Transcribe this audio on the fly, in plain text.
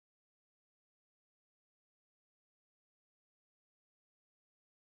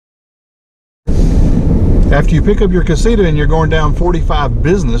After you pick up your Casita and you're going down 45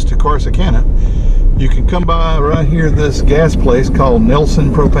 Business to Corsicana, you can come by right here this gas place called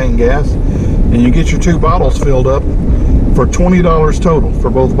Nelson Propane Gas, and you get your 2 bottles filled up for $20 total for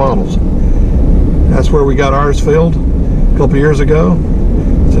both bottles. That's where we got ours filled a couple years ago.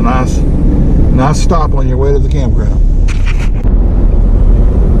 It's a nice stop on your way to the campground.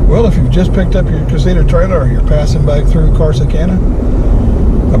 Well, if you've just picked up your Casita trailer or you're passing back through Corsicana,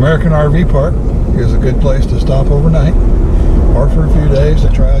 American RV Park is a good place to stop overnight, or for a few days to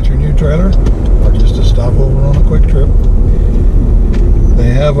try out your new trailer, or just to stop over on a quick trip. They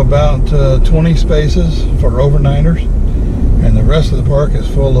have about 20 spaces for overnighters, and the rest of the park is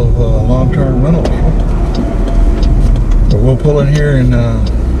full of long-term rental people. But we'll pull in here, and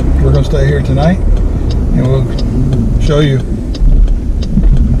we're going to stay here tonight, and we'll show you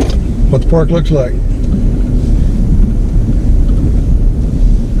what the park looks like.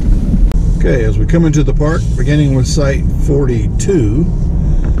 Okay, as we come into the park, beginning with site 42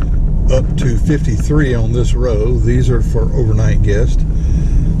 up to 53 on this row, these are for overnight guests.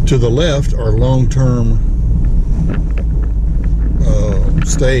 To the left are long-term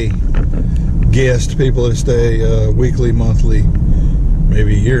stay guests, people that stay weekly, monthly,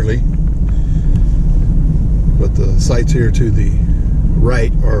 maybe yearly. But the sites here to the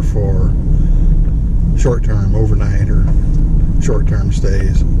right are for short-term overnight or short-term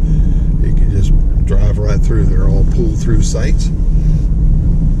stays. You can just drive right through. They're all pulled through sites.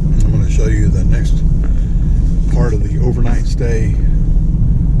 I'm going to show you the next part of the overnight stay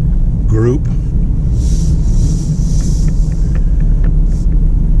group.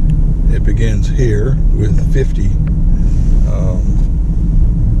 It begins here with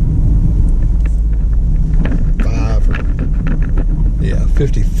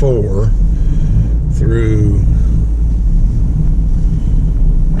 54 through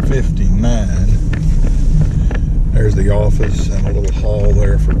 59. There's the office and a little hall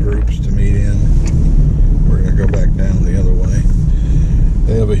there for groups to meet in. We're going to go back down the other way.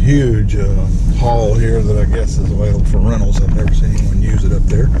 They have a huge hall here that I guess is available for rentals. I've never seen anyone use it up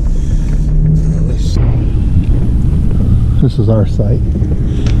there. This is our site.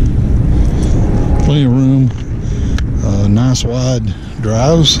 Plenty of room. Nice wide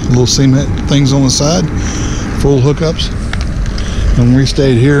drives, little cement things on the side, full hookups. When we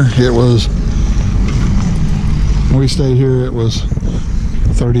stayed here, it was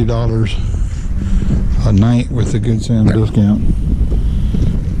 $30 a night with the Good Sam discount.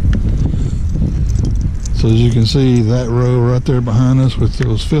 So as you can see, that row right there behind us with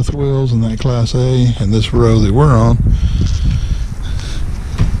those fifth wheels and that Class A, and this row that we're on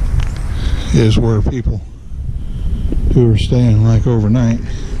is where people who are staying like overnight,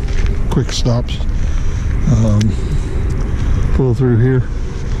 quick stops, pull through here,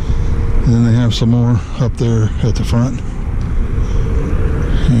 and then they have some more up there at the front.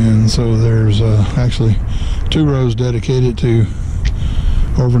 And so there's actually 2 rows dedicated to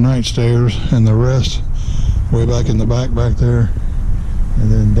overnight stayers, and the rest way back in the back there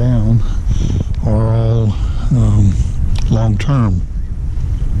and then down are all long-term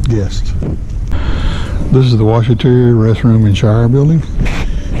guests. This is the washateria, restroom, and shower building.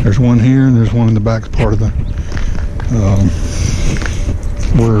 There's one here, and there's one in the back part of the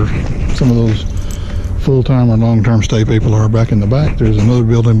where some of those full-time or long-term stay people are back in the back. There's another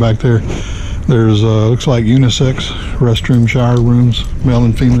building back there. There's looks like unisex restroom, shower rooms, male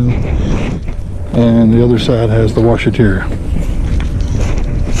and female, and the other side has the washateria.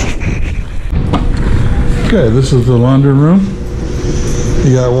 Okay, this is the laundry room.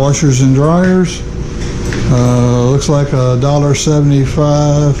 You got washers and dryers. Looks like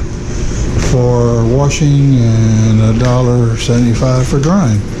 $1.75 for washing and $1.75 for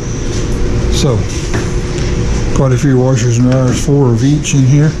drying. So quite a few washers and dryers, 4 of each in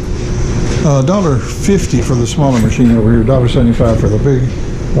here. $1.50 for the smaller machine over here, $1.75 for the big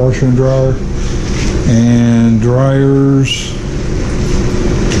washer and dryer. And dryers,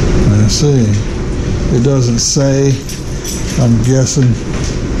 let's see, it doesn't say. I'm guessing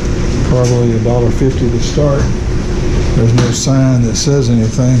probably $1.50 to start. There's no sign that says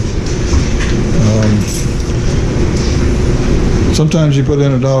anything. Sometimes you put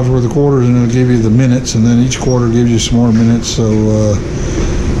in $1 worth of quarters and it'll give you the minutes, and then each quarter gives you some more minutes, so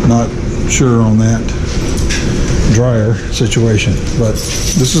not sure on that dryer situation. But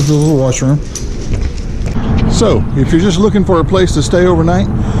this is the little washroom. So if you're just looking for a place to stay overnight,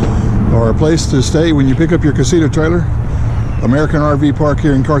 or a place to stay when you pick up your Casita trailer, American RV Park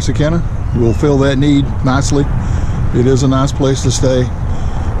here in Corsicana will fill that need nicely. It is a nice place to stay.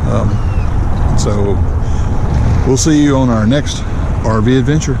 So we'll see you on our next RV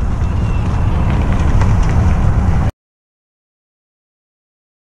adventure.